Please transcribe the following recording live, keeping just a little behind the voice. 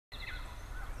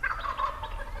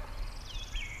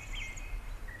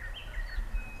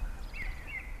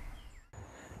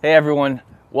Hey everyone,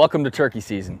 welcome to turkey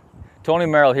season. Tony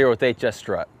Mehrl here with HS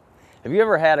Strut. Have you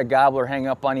ever had a gobbler hang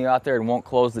up on you out there and won't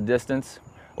close the distance?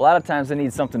 A lot of times they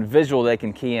need something visual they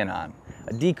can key in on.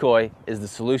 A decoy is the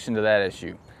solution to that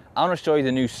issue. I want to show you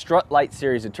the new Strut-Lite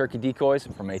series of turkey decoys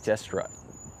from HS Strut.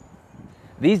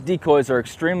 These decoys are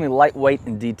extremely lightweight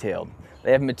and detailed.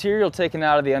 They have material taken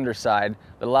out of the underside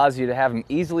that allows you to have them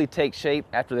easily take shape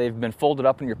after they've been folded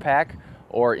up in your pack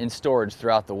or in storage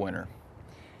throughout the winter.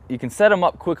 You can set them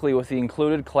up quickly with the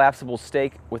included collapsible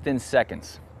stake within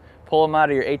seconds. Pull them out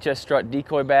of your HS Strut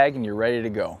decoy bag and you're ready to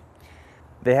go.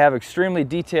 They have extremely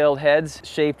detailed heads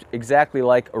shaped exactly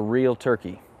like a real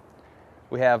turkey.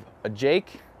 We have a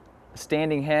Jake, a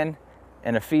standing hen,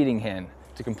 and a feeding hen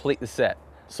to complete the set.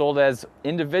 Sold as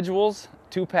individuals,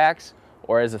 2-packs,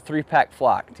 or as a 3-pack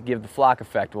flock to give the flock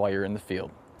effect while you're in the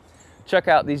field. Check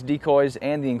out these decoys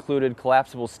and the included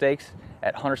collapsible stakes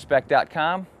at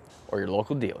hunterspec.com or your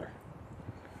local dealer.